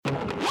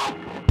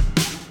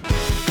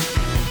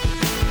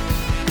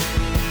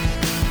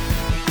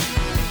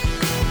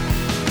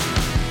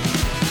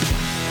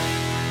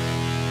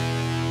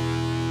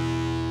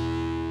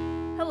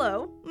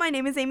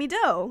name is Amy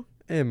Doe.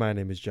 And my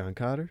name is John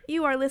Cotter.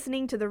 You are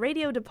listening to the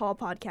Radio DePaul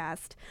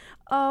podcast.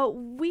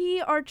 We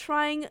are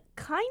trying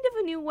kind of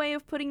a new way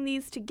of putting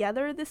these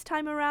together this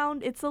time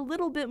around. It's a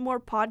little bit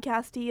more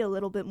podcasty, a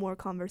little bit more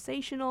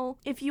conversational.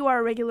 If you are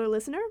a regular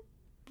listener,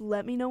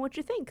 let me know what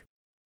you think.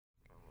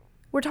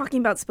 We're talking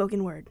about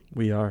spoken word.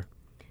 We are.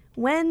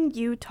 When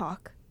you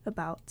talk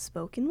about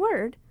spoken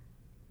word,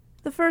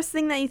 the first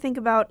thing that you think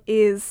about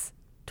is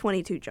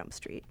 22 Jump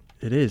Street.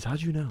 It is.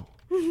 How'd you know?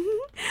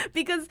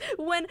 Because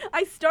when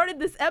I started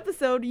this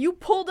episode, you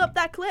pulled up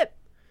that clip.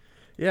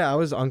 Yeah, I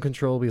was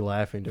uncontrollably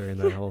laughing during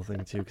that whole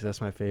thing too, because that's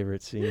my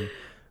favorite scene.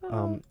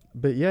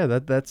 But yeah,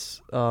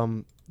 that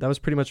was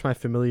pretty much my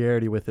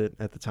familiarity with it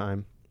at the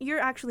time.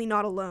 You're actually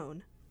not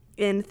alone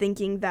in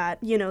thinking that,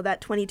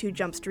 that 22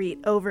 Jump Street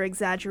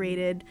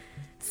over-exaggerated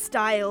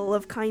style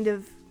of kind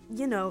of,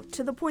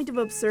 to the point of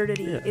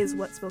absurdity is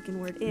what spoken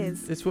word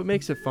is. It's what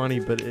makes it funny,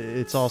 but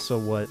it's also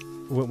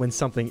when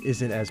something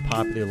isn't as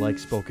popular like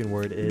spoken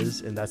word is,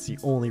 and that's the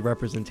only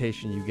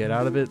representation you get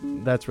out of it,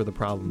 that's where the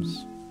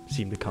problems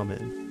seem to come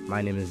in.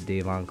 My name is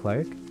Davon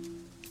Clark.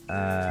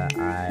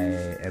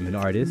 I am an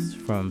artist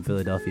from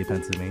Philadelphia,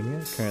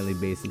 Pennsylvania, currently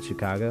based in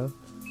Chicago.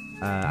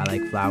 I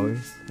like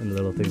flowers and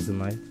little things in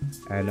life,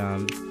 and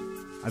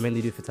I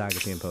mainly do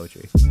photography and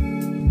poetry.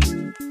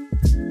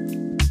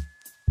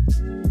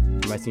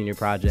 For my senior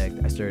project,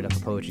 I started up a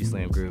poetry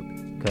slam group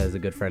because a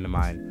good friend of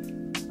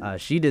mine,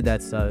 she did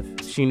that stuff.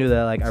 She knew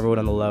that I wrote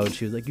on the low, and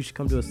she was like, "You should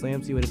come to a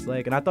slam, see what it's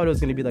like." And I thought it was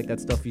gonna be like that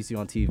stuff you see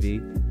on TV,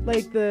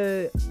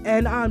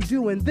 and I'm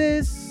doing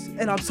this,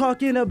 and I'm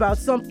talking about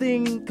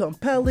something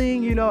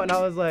compelling, And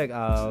I was like,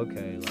 "Oh,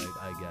 okay,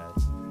 I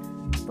guess."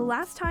 The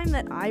last time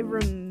that I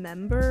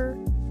remember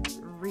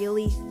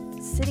really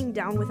sitting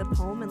down with a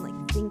poem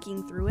and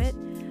thinking through it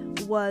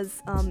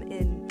was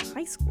in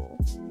high school.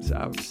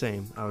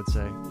 Same, I would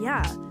say.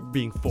 Yeah.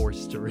 Being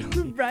forced to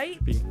really,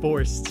 right? Being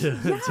forced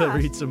to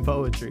read some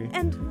poetry.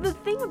 And the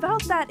thing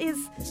about that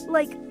is,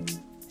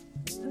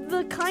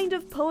 the kind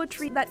of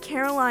poetry that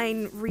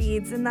Caroline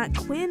reads and that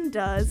Quinn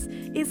does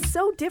is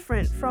so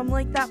different from,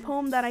 that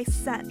poem that I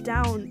sat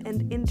down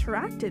and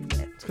interacted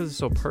with. It's because it's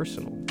so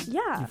personal.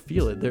 Yeah. You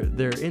feel it.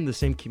 They're in the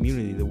same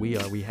community that we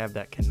are. We have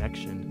that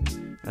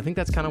connection. I think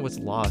that's kind of what's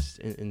lost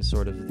in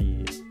sort of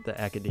the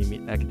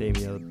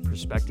academia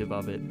perspective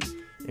of it,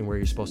 and where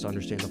you're supposed to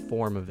understand the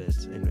form of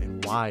it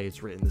and why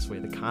it's written this way,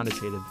 the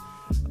connotative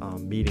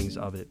meanings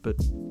of it. But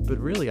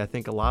really, I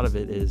think a lot of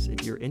it is,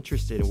 if you're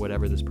interested in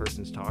whatever this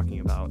person's talking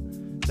about,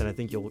 then I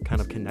think you'll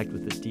kind of connect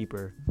with it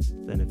deeper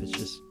than if it's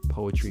just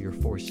poetry you're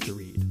forced to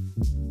read.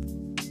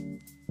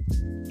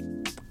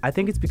 I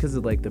think it's because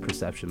of the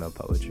perception of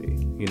poetry,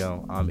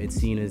 it's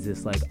seen as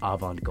this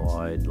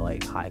avant-garde,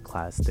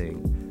 high-class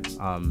thing,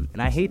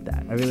 and I hate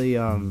that. I really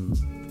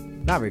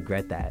not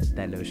regret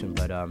that notion,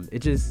 but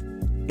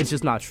it's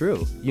just not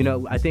true.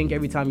 I think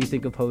every time you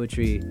think of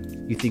poetry,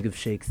 you think of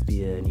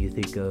Shakespeare, and you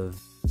think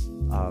of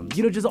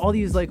just all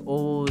these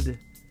old,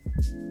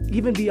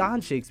 even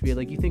beyond Shakespeare,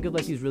 you think of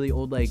these really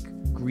old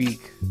Greek,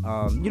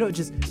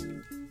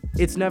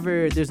 there's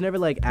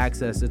never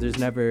access, or there's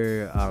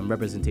never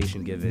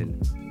representation given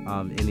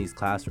in these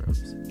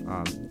classrooms,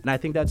 and I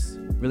think that's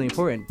really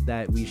important,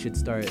 that we should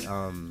start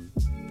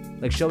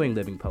showing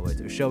living poets,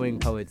 or showing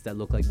poets that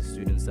look like the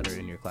students that are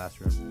in your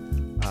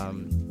classroom,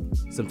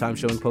 sometimes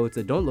showing poets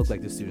that don't look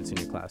like the students in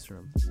your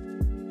classroom.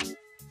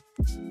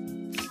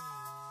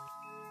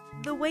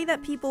 The way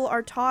that people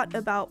are taught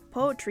about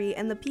poetry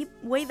and the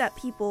way that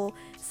people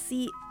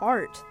see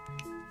art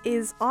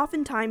is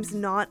oftentimes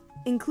not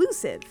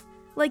inclusive.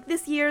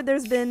 This year,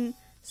 there's been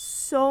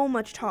so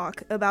much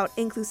talk about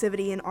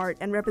inclusivity in art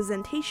and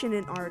representation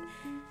in art,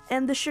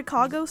 and the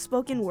Chicago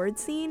spoken word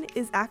scene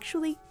is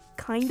actually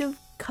kind of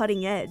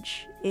cutting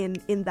edge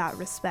in that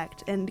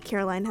respect, and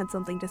Caroline had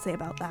something to say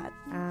about that.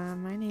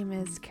 My name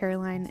is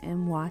Caroline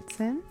M.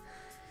 Watson,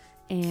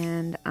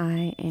 and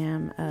I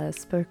am a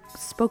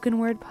spoken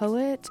word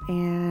poet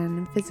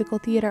and physical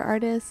theater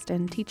artist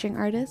and teaching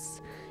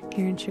artist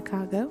here in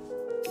Chicago.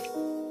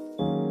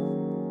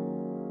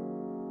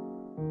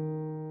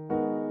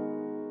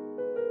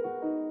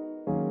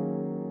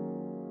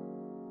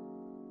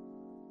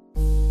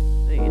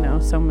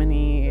 So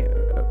many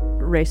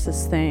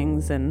racist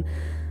things and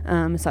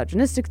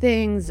misogynistic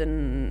things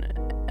and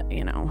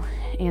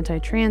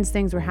anti-trans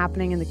things were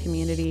happening in the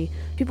community.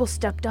 People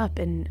stepped up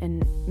and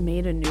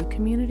made a new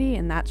community,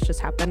 and that's just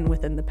happened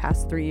within the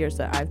past 3 years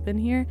that I've been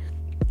here.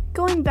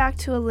 Going back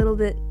to a little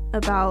bit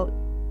about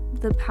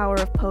the power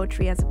of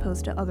poetry as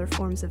opposed to other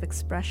forms of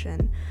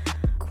expression,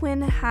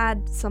 Quinn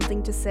had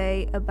something to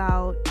say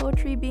about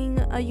poetry being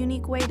a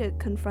unique way to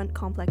confront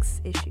complex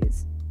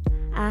issues.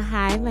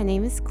 Hi, my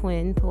name is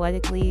Quinn.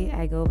 Poetically,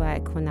 I go by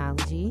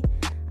Quinnology.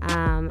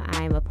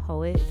 I'm a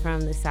poet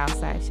from the South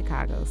Side of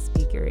Chicago,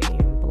 speaker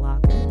and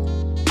blogger.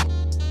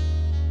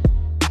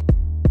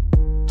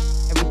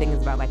 Everything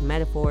is about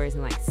metaphors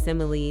and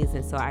similes,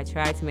 and so I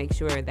try to make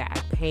sure that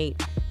I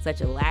paint such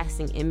a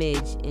lasting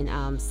image in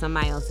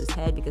somebody else's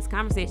head, because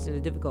conversations are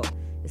difficult,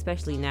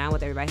 especially now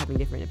with everybody having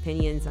different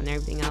opinions on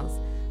everything else.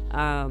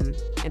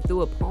 And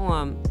through a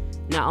poem,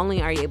 not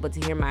only are you able to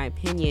hear my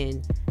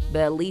opinion, but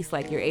at least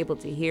like you're able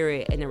to hear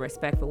it in a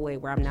respectful way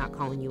where I'm not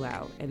calling you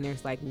out and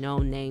there's like no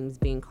names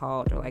being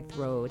called or like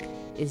thrown.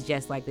 It's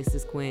just like, this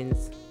is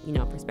Quinn's,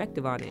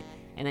 perspective on it.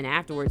 And then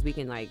afterwards we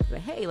can like say,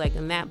 hey, like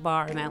in that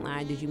bar, in that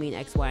line, did you mean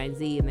X, Y, and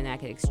Z? And then I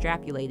can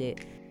extrapolate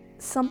it.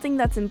 Something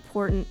that's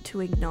important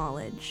to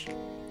acknowledge,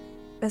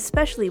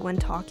 especially when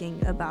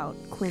talking about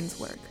Quinn's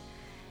work,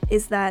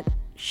 is that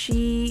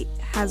she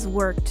has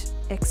worked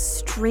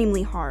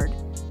extremely hard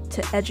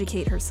to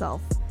educate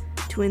herself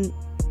to an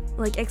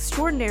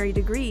extraordinary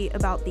degree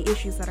about the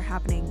issues that are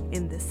happening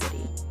in this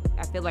city.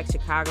 I feel like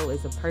Chicago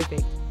is a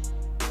perfect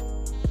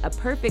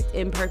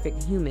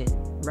imperfect human,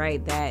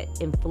 right? That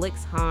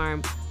inflicts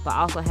harm, but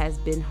also has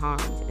been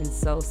harmed in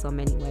so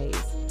many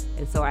ways.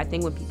 And so I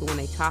think when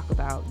they talk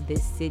about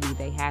this city,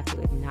 they have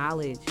to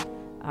acknowledge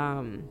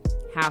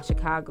how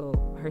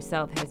Chicago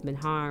herself has been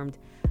harmed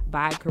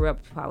by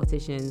corrupt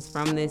politicians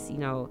from this,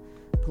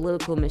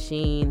 political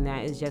machine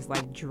that is just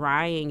like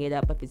drying it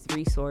up of its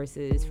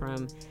resources,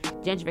 from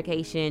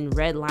gentrification,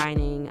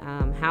 redlining,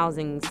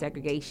 housing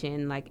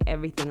segregation, like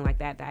everything like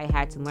that I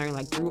had to learn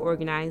like through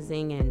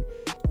organizing and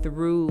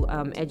through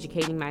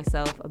educating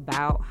myself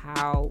about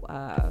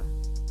how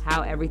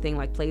everything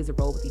like plays a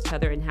role with each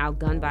other, and how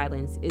gun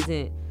violence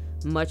isn't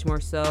much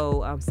more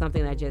so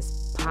something that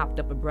just popped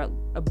up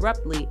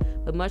abruptly,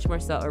 but much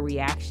more so a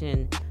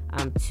reaction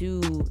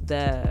to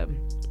the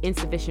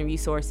insufficient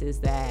resources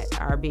that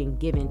are being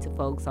given to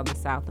folks on the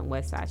south and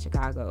west side of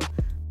Chicago.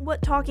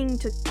 What talking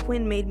to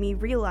Quinn made me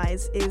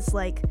realize is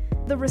like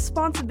the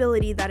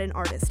responsibility that an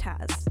artist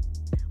has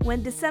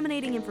when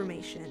disseminating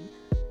information.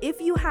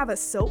 If you have a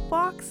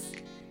soapbox,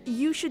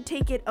 you should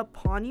take it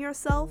upon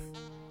yourself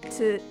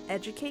to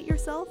educate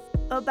yourself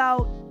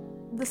about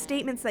the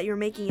statements that you're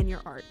making in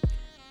your art.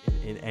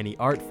 In any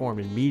art form,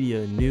 in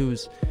media,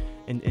 news,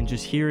 and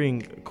just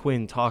hearing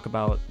Quinn talk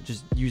about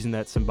just using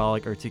that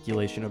symbolic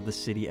articulation of the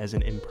city as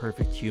an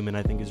imperfect human,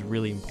 I think is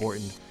really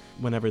important.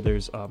 Whenever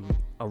there's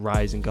a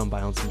rise in gun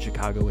violence in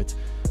Chicago, it's,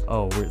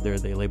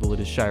 they label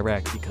it as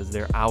Chirac because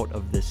they're out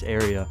of this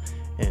area.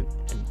 And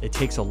it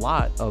takes a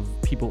lot of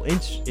people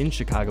in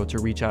Chicago to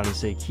reach out and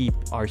say, keep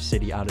our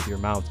city out of your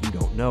mouth. You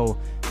don't know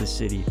the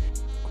city.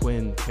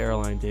 Quinn,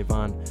 Caroline,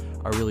 Devon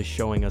are really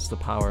showing us the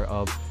power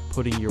of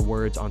putting your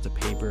words onto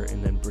paper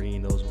and then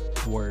bringing those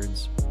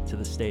words to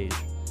the stage.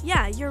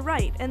 Yeah, you're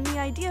right. And the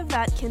idea of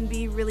that can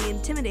be really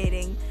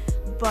intimidating,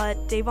 but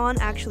Devon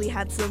actually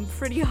had some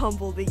pretty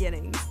humble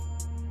beginnings.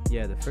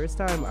 Yeah, the first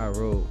time I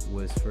wrote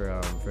was for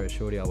a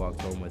shorty I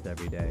walked home with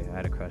every day. I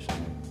had a crush on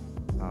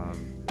her.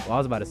 I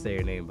was about to say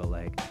her name, but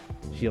like,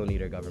 she don't need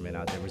her government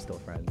out there. We're still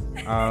friends.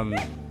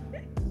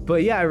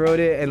 But yeah, I wrote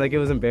it, and like, it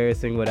was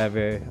embarrassing,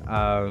 whatever.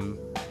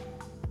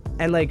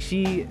 And like,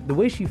 the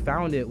way she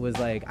found it was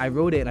like, I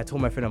wrote it and I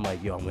told my friend, I'm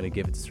like, yo, I'm gonna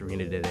give it to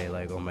Serena today.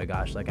 Like, oh my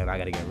gosh, like I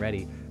gotta get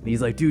ready. And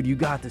he's like, dude, you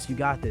got this.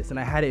 And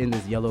I had it in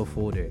this yellow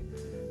folder.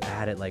 I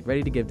had it like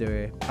ready to give to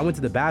her. I went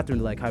to the bathroom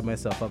to like hype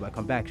myself up. I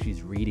come back,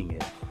 she's reading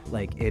it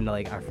like in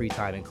like our free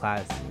time in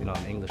class, in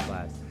English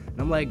class. And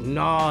I'm like,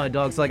 nah,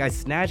 dog. So like, I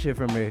snatched it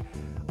from her,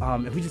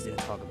 and we just didn't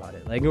talk about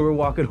it. Like, we were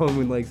walking home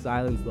in like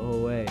silence the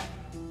whole way.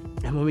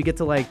 And when we get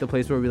to like the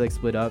place where we like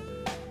split up,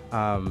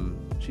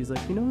 she's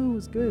like, it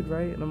was good,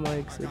 right? And I'm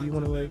like, so do you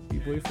want to like be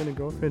boyfriend and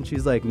girlfriend?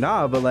 She's like,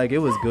 nah, but like, it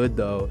was good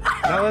though.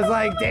 And I was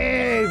like,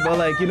 dang. But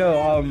like,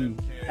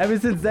 ever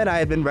since then I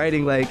had been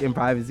writing like in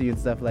privacy and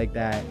stuff like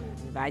that.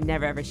 I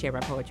never ever shared my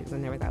poetry because I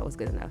never thought it was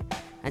good enough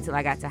until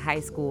I got to high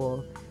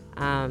school,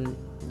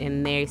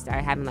 and they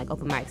started having like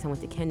open mics. I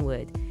went to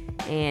Kenwood,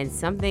 and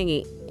something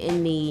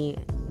in me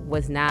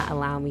was not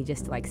allowing me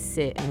just to like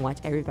sit and watch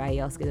everybody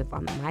else get up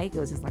on the mic. It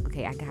was just like,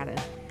 okay, I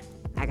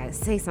gotta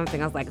say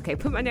something. I was like, okay,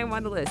 put my name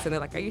on the list. And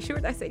they're like, are you sure?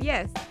 And I said,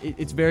 yes.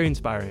 It's very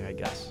inspiring, I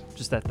guess.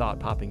 Just that thought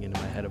popping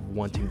into my head of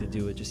wanting to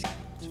do it, it's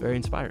very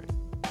inspiring.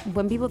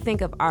 When people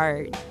think of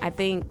art, I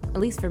think, at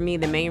least for me,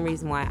 the main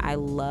reason why I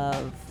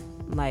love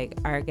like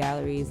art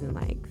galleries and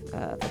like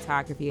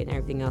photography and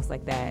everything else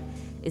like that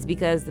is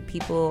because the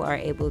people are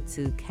able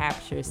to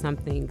capture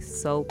something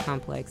so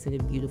complex in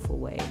a beautiful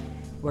way,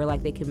 where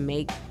like they can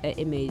make an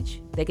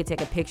image, they could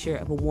take a picture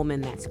of a woman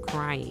that's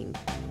crying,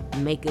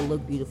 make it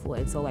look beautiful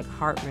and so like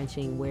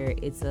heart-wrenching, where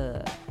it's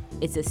a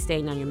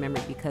stain on your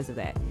memory because of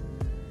that.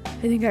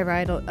 I think I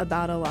write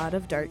about a lot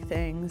of dark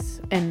things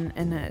in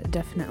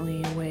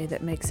definitely a way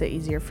that makes it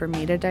easier for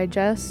me to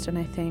digest, and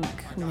I think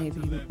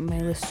maybe my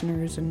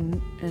listeners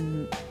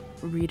and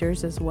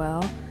readers as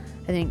well.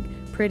 I think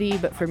pretty,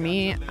 but for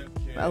me,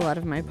 a lot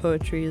of my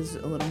poetry is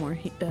a little more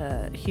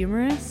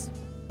humorous.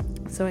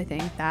 So I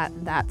think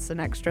that's an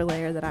extra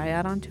layer that I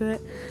add onto it.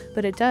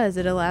 But it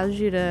allows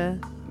you to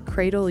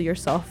cradle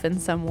yourself in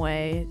some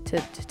way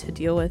to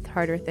deal with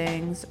harder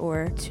things,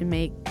 or to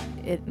make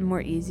it more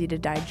easy to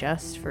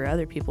digest for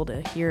other people to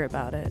hear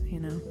about it,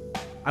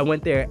 I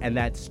went there and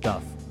that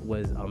stuff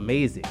was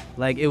amazing.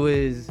 Like, it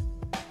was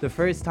the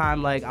first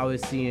time like I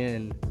was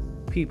seeing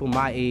people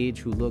my age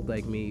who looked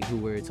like me, who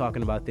were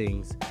talking about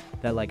things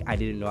that like I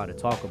didn't know how to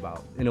talk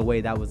about in a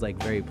way that was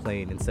like very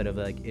plain, instead of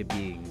like it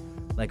being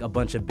like a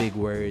bunch of big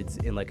words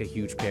in like a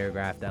huge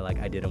paragraph that like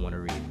I didn't want to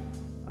read.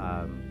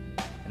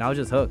 And I was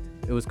just hooked.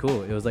 It was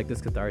cool. It was like this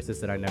catharsis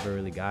that I never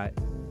really got.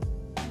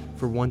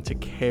 For one to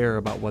care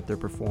about what they're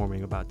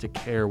performing about, to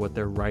care what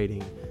they're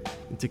writing,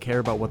 and to care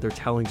about what they're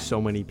telling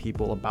so many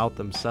people about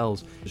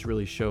themselves, just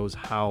really shows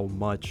how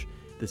much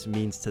this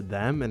means to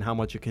them and how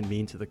much it can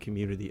mean to the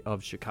community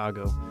of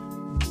Chicago.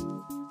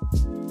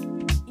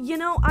 You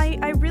know,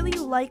 I really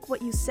like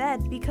what you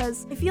said,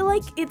 because I feel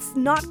like it's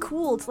not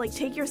cool to like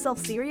take yourself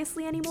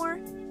seriously anymore.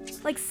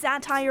 Like,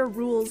 satire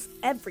rules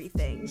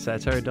everything.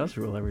 Satire does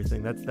rule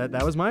everything.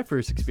 That was my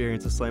first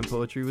experience of slam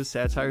poetry, was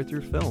satire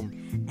through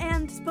film.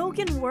 And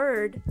spoken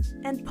word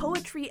and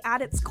poetry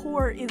at its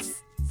core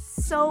is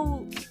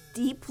so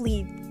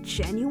deeply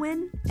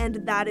genuine,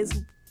 and that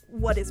is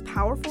what is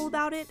powerful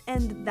about it,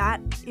 and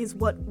that is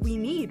what we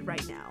need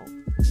right now.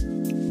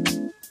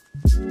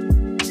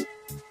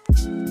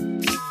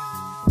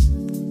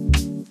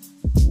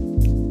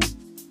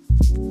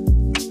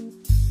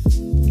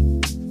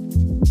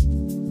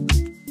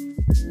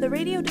 The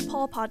Radio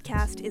DePaul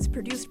podcast is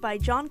produced by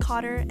John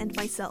Cotter and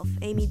myself,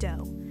 Amy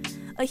Doe.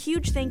 A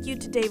huge thank you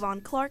to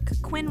Davon Clark,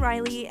 Quinn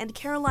Riley, and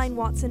Caroline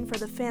Watson for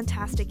the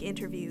fantastic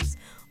interviews.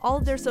 All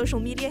of their social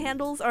media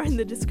handles are in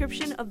the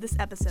description of this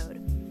episode.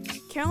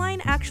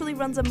 Caroline actually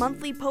runs a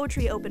monthly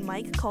poetry open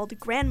mic called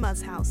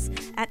Grandma's House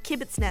at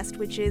Kibitz Nest,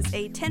 which is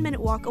a 10-minute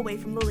walk away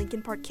from the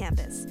Lincoln Park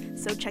campus,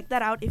 so check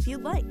that out if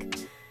you'd like.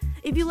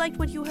 If you liked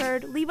what you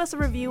heard, leave us a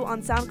review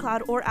on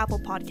SoundCloud or Apple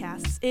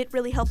Podcasts. It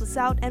really helps us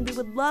out, and we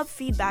would love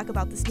feedback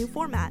about this new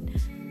format.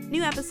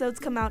 New episodes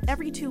come out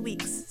every 2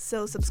 weeks,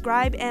 so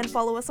subscribe and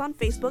follow us on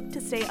Facebook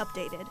to stay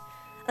updated.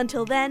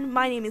 Until then,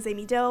 my name is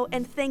Amy Doe,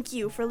 and thank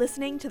you for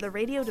listening to the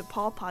Radio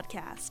DePaul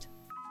podcast.